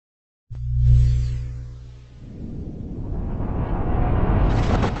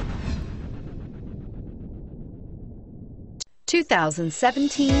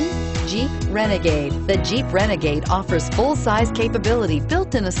2017 Jeep Renegade. The Jeep Renegade offers full-size capability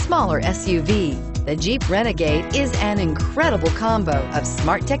built in a smaller SUV. The Jeep Renegade is an incredible combo of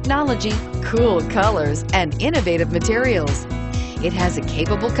smart technology, cool colors, and innovative materials. It has a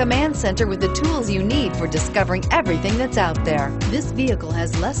capable command center with the tools you need for discovering everything that's out there. This vehicle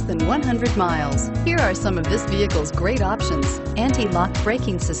has less than 100 miles. Here are some of this vehicle's great options: anti-lock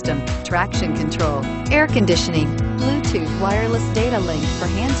braking system, traction control, air conditioning, Bluetooth wireless data link for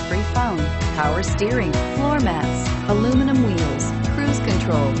hands-free phone, power steering, floor mats, aluminum wheels, cruise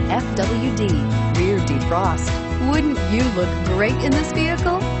control, FWD, rear defrost. Wouldn't you look great in this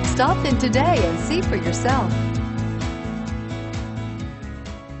vehicle? Stop in today and see for yourself.